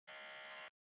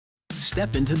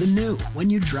Step into the new when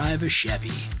you drive a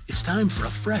Chevy. It's time for a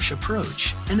fresh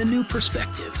approach and a new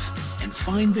perspective. And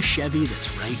find the Chevy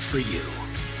that's right for you.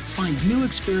 Find new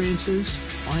experiences,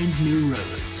 find new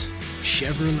roads.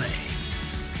 Chevrolet.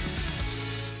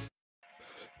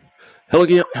 Hello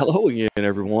again,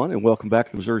 everyone, and welcome back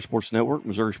to the Missouri Sports Network,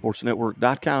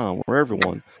 MissouriSportsNetwork.com, where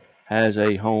everyone has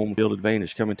a home field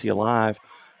advantage, coming to you live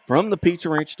from the Pizza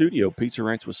Ranch studio. Pizza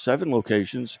Ranch with 7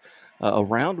 locations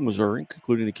around Missouri,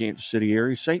 including the Kansas City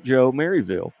area, St. Joe,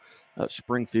 Maryville,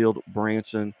 Springfield,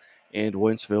 Branson, and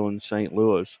Wentzville in St.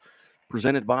 Louis.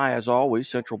 Presented by, as always,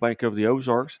 Central Bank of the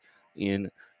Ozarks in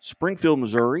Springfield,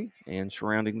 Missouri, and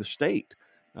surrounding the state,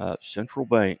 Central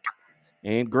Bank.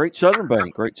 And Great Southern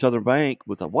Bank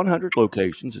with 100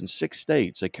 locations in 6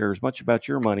 states. They care as much about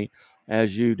your money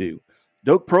as you do.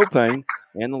 Doak Propane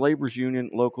and the Laborers Union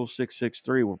Local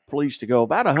 663 were pleased to go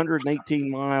about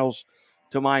 118 miles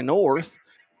to my north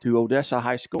to Odessa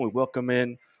High School. We welcome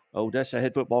in Odessa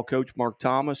head football coach Mark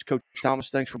Thomas. Coach Thomas,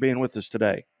 thanks for being with us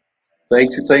today.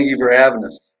 Thank you for having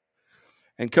us.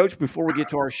 And, Coach, before we get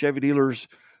to our Chevy Dealers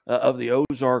of the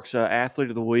Ozarks Athlete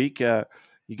of the Week,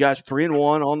 you guys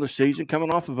 3-1 on the season,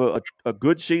 coming off of a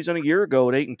good season a year ago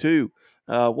at 8-2.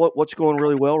 What's going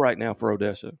really well right now for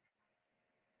Odessa?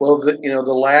 Well,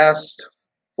 the last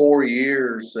 4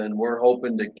 years, and we're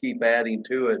hoping to keep adding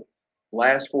to it.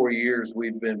 Last 4 years,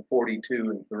 we've been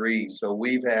 42-3, so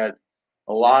we've had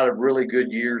a lot of really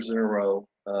good years in a row.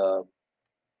 We're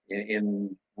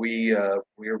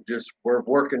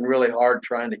working really hard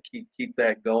trying to keep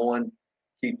that going.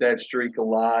 Keep that streak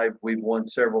alive. We've won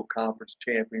several conference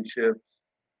championships.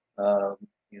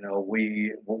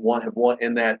 We have won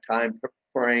in that time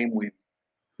frame. We've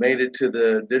made it to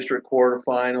the district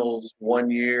quarterfinals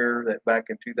 1 year, that back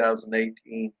in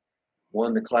 2018.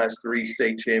 Won the Class 3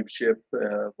 state championship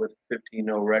with a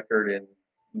 15-0 record in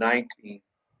 19.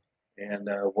 And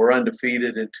we're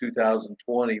undefeated in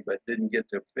 2020, but didn't get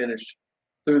to finish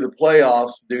through the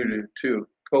playoffs due to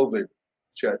COVID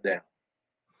shutdown.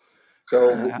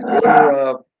 So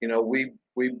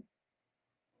we've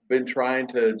been trying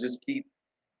to just keep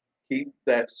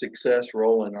that success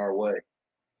rolling our way.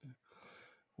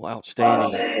 Well,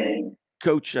 outstanding,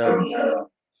 Coach.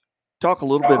 Talk a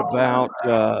little bit about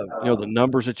the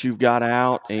numbers that you've got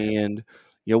out, and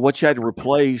what you had to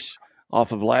replace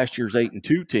off of last year's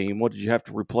 8-2 team. What did you have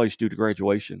to replace due to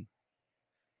graduation?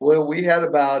 Well, we had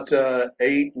about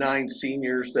 8-9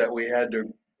 seniors that we had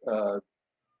to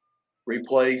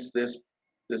replace this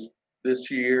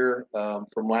year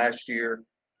from last year.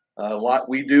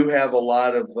 We do have a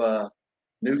lot of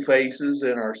new faces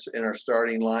in our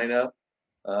starting lineup,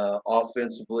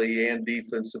 offensively and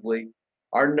defensively.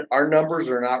 Our numbers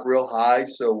are not real high,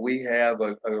 so we have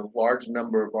a large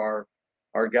number of our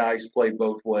guys play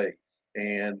both ways,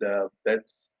 and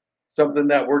that's something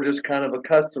that we're just kind of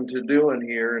accustomed to doing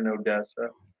here in Odessa.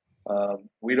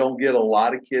 We don't get a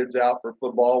lot of kids out for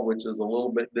football, which is a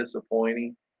little bit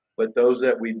disappointing. But those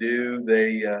that we do,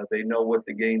 they know what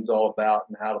the game's all about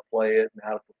and how to play it and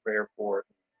how to prepare for it.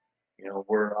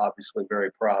 We're obviously very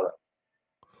proud of.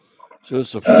 So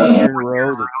it's the 4th year in a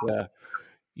row that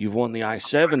you've won the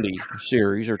I-70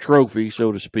 series or trophy,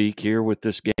 so to speak, here with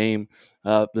this game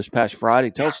this past Friday.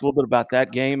 Tell us a little bit about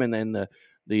that game and then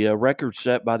the record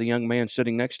set by the young man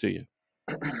sitting next to you.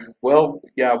 Well,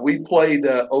 yeah, we played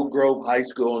Oak Grove High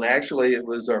School, and actually it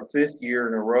was our 5th year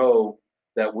in a row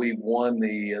that we've won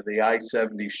the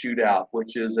I-70 shootout,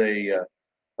 which is a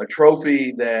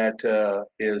trophy that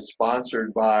is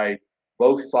sponsored by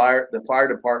both the fire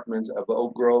departments of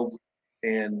Oak Grove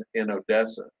and in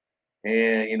Odessa.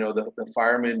 And the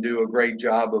firemen do a great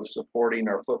job of supporting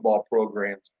our football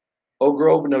programs. Oak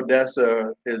Grove and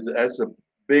Odessa that's a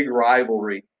big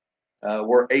rivalry.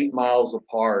 We're 8 miles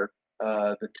apart.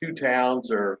 The two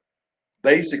towns are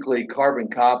basically carbon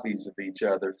copies of each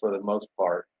other for the most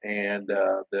part, and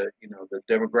the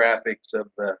demographics of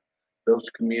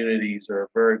those communities are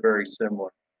very, very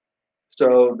similar.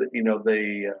 So the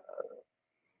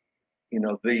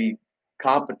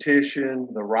competition,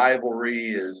 the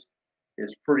rivalry is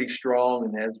pretty strong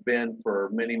and has been for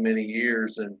many, many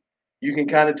years. And you can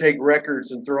kind of take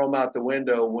records and throw them out the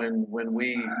window when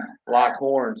we lock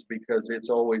horns, because it's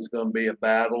always going to be a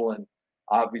battle. And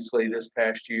obviously this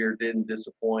past year didn't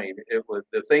disappoint. It was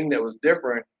the thing that was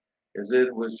different is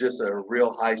it was just a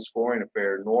real high scoring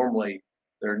affair. Normally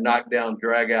they're knockdown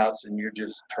dragouts and you're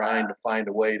just trying to find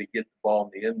a way to get the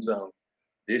ball in the end zone.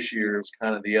 This year it was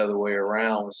kind of the other way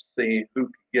around, seeing who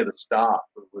could get a stop.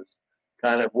 It was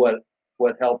kind of what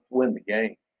helped win the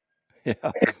game. Yeah,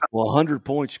 well, 100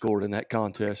 points scored in that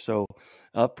contest. So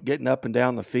getting up and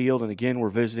down the field. And again, we're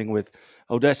visiting with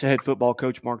Odessa head football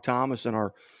coach Mark Thomas and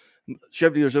our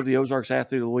Chevy Dealers of the Ozarks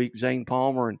Athlete of the Week, Zane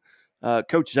Palmer. And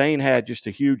Coach Zane had just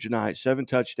a huge night, 7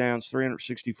 touchdowns,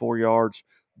 364 yards,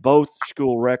 both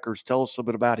school records. Tell us a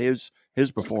bit about his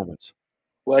performance.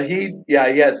 Well, he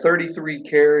had 33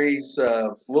 carries, a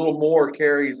little more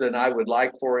carries than I would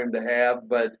like for him to have,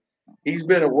 but he's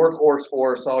been a workhorse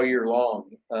for us all year long.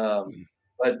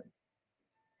 But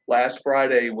last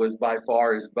Friday was by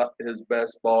far his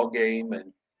best ball game,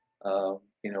 and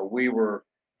we were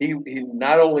he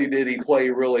not only did he play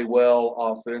really well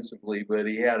offensively, but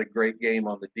he had a great game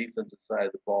on the defensive side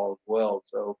of the ball as well.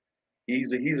 So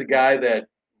he's a guy that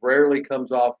rarely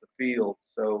comes off the field.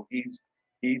 So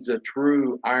he's a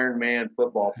true Iron Man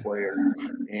football player,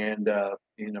 and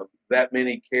that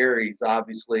many carries.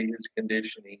 Obviously, his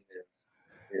conditioning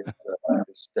is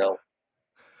stellar.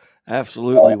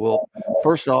 Absolutely. Well,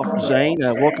 first off, Zane,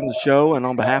 welcome to the show. And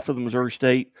on behalf of the Missouri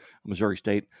State,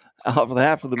 on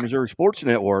behalf of the Missouri Sports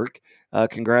Network,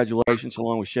 congratulations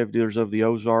along with Chevy Dealers of the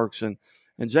Ozarks. And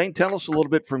Zane, tell us a little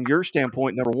bit from your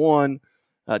standpoint. Number one,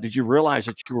 did you realize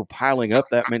that you were piling up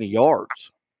that many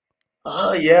yards?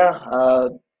 Yeah.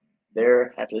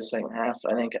 There after the second half,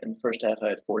 I think in the first half I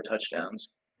had 4 touchdowns.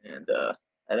 And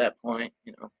at that point,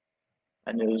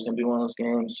 I knew it was going to be one of those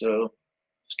games. So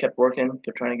just kept working,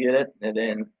 kept trying to get it. And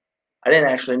then I didn't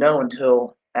actually know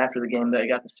until after the game that I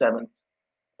got the 7th.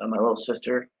 My little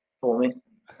sister told me.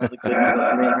 That was a good moment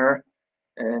for me and her.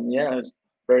 And yeah, it was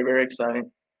very, very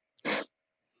exciting.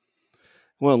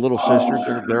 Well, little sisters,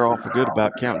 they're awful good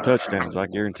about counting touchdowns. I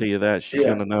guarantee you that. She's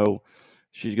going to know.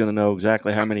 She's going to know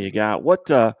exactly how many you got.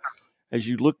 What, as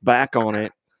you look back on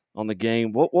it, on the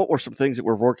game, what were some things that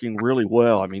were working really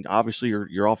well? I mean, obviously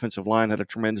your offensive line had a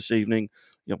tremendous evening.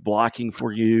 Blocking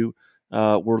for you.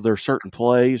 Were there certain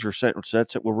plays or certain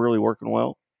sets that were really working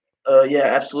well? Yeah,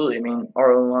 absolutely. I mean,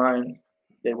 our own line,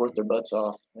 they worked their butts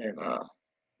off, and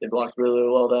they blocked really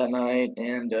well that night.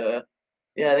 And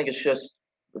yeah, I think it's just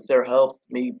with their help,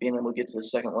 me being able to get to the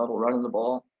second level, running the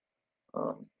ball.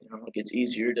 It gets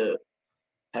easier to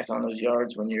pack on those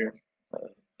yards when you're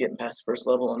getting past the first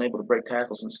level and able to break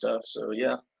tackles and stuff. So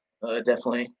yeah,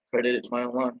 definitely credit it to my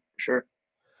own line for sure.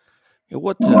 Yeah,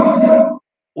 what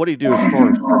do you do as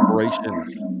far as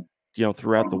preparation?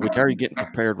 Throughout the week, how are you getting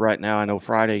prepared right now? I know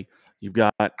Friday you've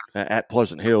got at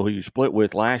Pleasant Hill, who you split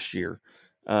with last year.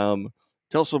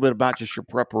 Tell us a little bit about just your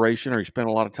preparation. Are you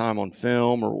spending a lot of time on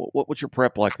film, or what's your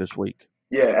prep like this week?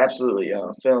 Yeah, absolutely.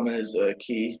 Film is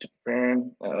key to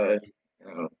preparing.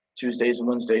 Tuesdays and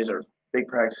Wednesdays are big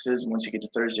practices, and once you get to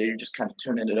Thursday, you're just kind of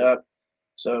tuning it up.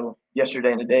 So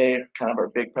yesterday and today are kind of our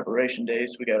big preparation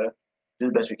days. We got to do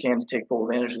the best we can to take full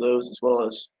advantage of those, as well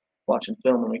as watching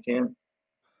film when we can.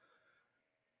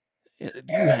 Do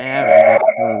you have, and I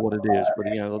don't know what it is, but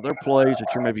there are plays that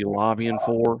you're maybe lobbying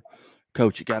for.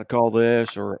 Coach, you got to call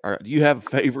this, or do you have a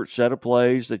favorite set of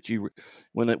plays that you,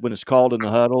 when it's called in the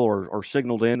huddle or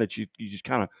signaled in, that you just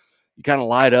kind of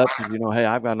light up because hey,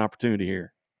 I've got an opportunity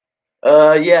here.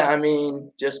 Yeah, I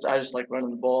mean, I just like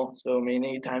running the ball. So I mean,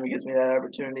 anytime he gives me that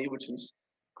opportunity, which is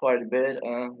quite a bit,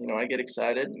 I get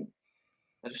excited and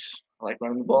I like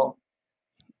running the ball.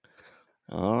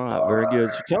 All right, very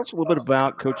good. So tell us a little bit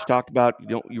about, Coach talked about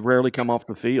you rarely come off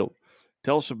the field.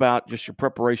 Tell us about just your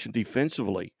preparation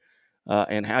defensively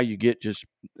and how you get just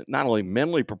not only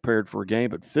mentally prepared for a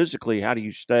game, but physically, how do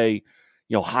you stay,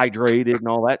 hydrated and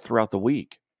all that throughout the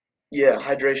week? Yeah,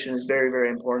 hydration is very, very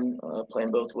important,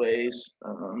 playing both ways.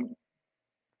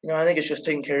 I think it's just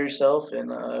taking care of yourself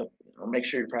and make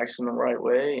sure you're practicing the right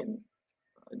way and,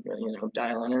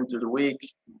 dialing in through the week.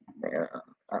 And,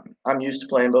 I'm used to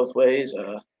playing both ways.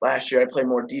 Last year I played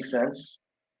more defense,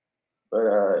 but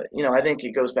I think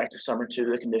it goes back to summer too,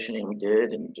 the conditioning we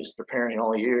did and just preparing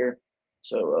all year.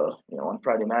 So on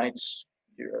Friday nights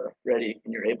you're ready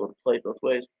and you're able to play both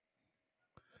ways.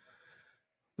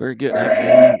 Very good.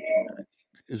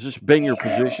 Has this been your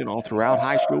position all throughout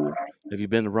high school? Have you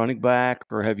been the running back,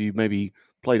 or have you maybe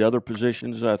played other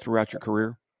positions throughout your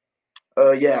career?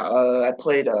 Yeah, I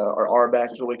played our R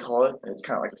back is what we call it. It's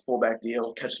kind of like a fullback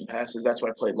deal, catch some passes. That's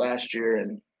what I played last year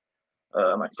and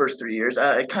my first 3 years.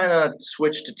 I kind of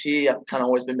switched to T. I've kind of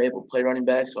always been able to play running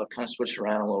back, so I've kind of switched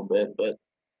around a little bit. But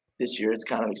this year, it's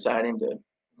kind of exciting to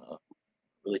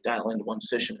really dial into one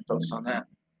position and focus on that.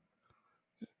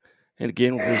 And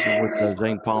again, we're visiting with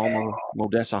Zane Palmer,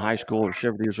 Odessa High School, or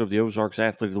Chevy Dealers of the Ozarks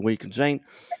Athlete of the Week. And Zane,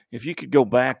 if you could go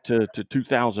back to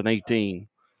 2018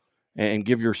 and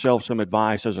give yourself some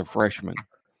advice as a freshman,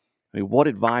 I mean, what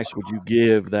advice would you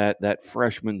give that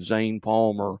freshman Zane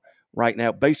Palmer right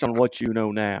now, based on what you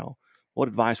know now? what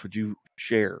advice would you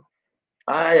share?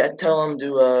 I tell him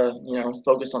to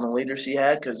focus on the leaders he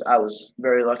had, because I was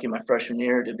very lucky my freshman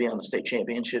year to be on the state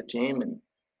championship team, and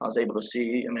I was able to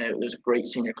see. I mean, it was a great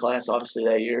senior class, obviously,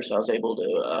 that year, so I was able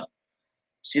to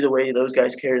see the way those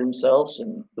guys carried themselves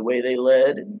and the way they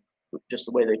led and just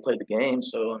the way they played the game.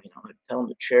 So I tell them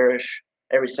to cherish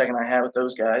every second I have with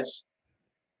those guys,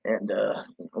 and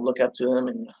look up to them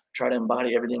and try to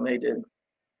embody everything they did.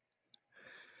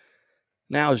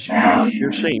 Now, as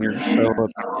you're seniors, so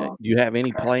do you have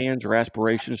any plans or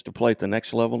aspirations to play at the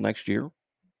next level next year?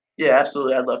 Yeah,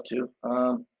 absolutely. I'd love to.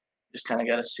 Just kind of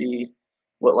got to see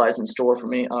what lies in store for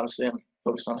me. Obviously, I'm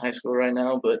focused on high school right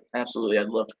now, but absolutely, I'd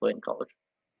love to play in college.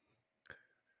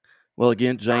 Well,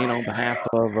 again, Zane, on behalf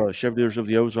of Chevy Dealers of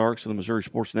the Ozarks and the Missouri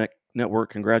Sports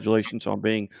Network, congratulations on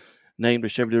being named a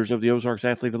Chevy Dealers of the Ozarks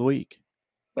Athlete of the Week.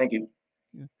 Thank you.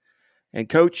 And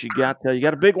Coach, you got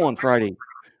a big one Friday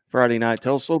night.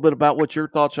 Tell us a little bit about what your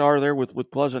thoughts are there with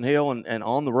Pleasant Hill and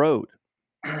on the road.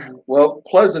 Well,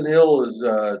 Pleasant Hill is,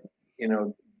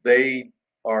 they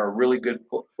are a really good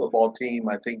football team.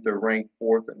 I think they're ranked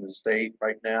 4th in the state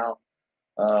right now.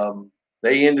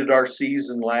 They ended our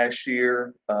season last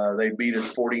year. They beat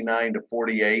us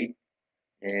 49-48,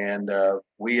 and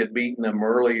we had beaten them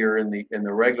earlier in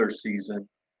the regular season.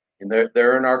 And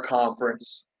they're in our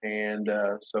conference, and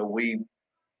so we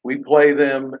play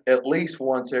them at least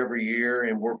once every year,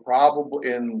 and we're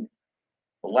probably in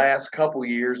the last couple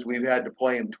years we've had to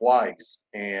play them twice,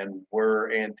 and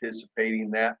we're anticipating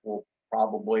that will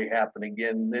probably happen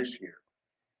again this year.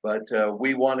 But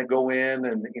we want to go in,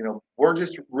 and we're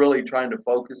just really trying to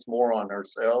focus more on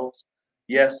ourselves.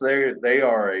 Yes, they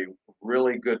are a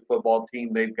really good football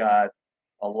team. They've got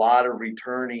a lot of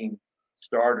returning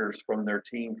starters from their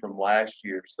team from last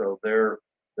year, so they're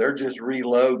just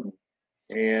reloading.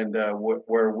 And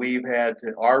where we've had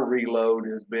our reload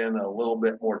has been a little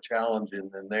bit more challenging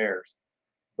than theirs.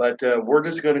 But we're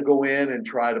just going to go in and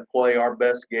try to play our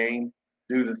best game,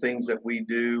 do the things that we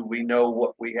do. We know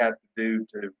what we have to do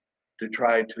to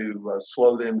try to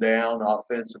slow them down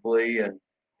offensively, and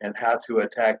how to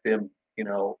attack them,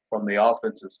 from the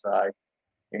offensive side.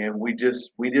 And we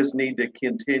just need to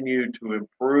continue to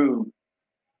improve.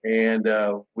 And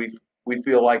we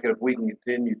feel like if we can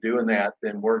continue doing that,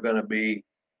 then we're going to be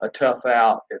a tough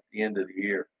out at the end of the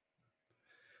year.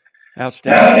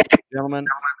 Outstanding, gentlemen.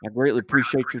 I greatly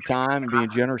appreciate your time and being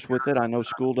generous with it. I know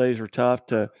school days are tough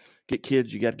to get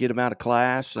kids. You got to get them out of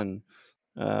class and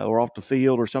or off the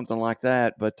field or something like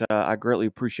that. But I greatly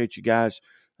appreciate you guys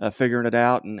figuring it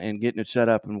out and getting it set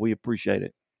up, and we appreciate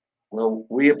it. Well,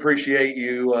 we appreciate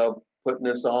you putting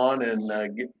this on and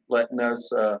letting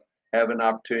us have an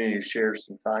opportunity to share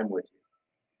some time with you.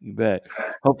 You bet.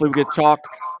 Hopefully we get to talk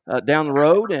down the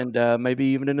road and maybe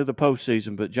even into the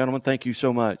postseason. But, gentlemen, thank you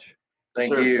so much.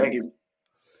 Thank you. Thank you.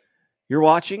 You're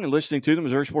watching and listening to the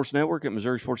Missouri Sports Network at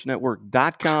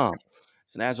MissouriSportsNetwork.com.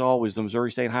 And as always, the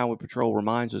Missouri State Highway Patrol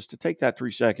reminds us to take that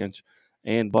 3 seconds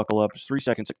and buckle up. It's 3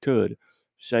 seconds that could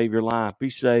save your life. Be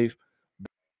safe,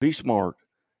 be smart,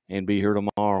 and be here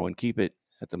tomorrow. And keep it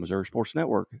at the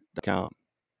MissouriSportsNetwork.com.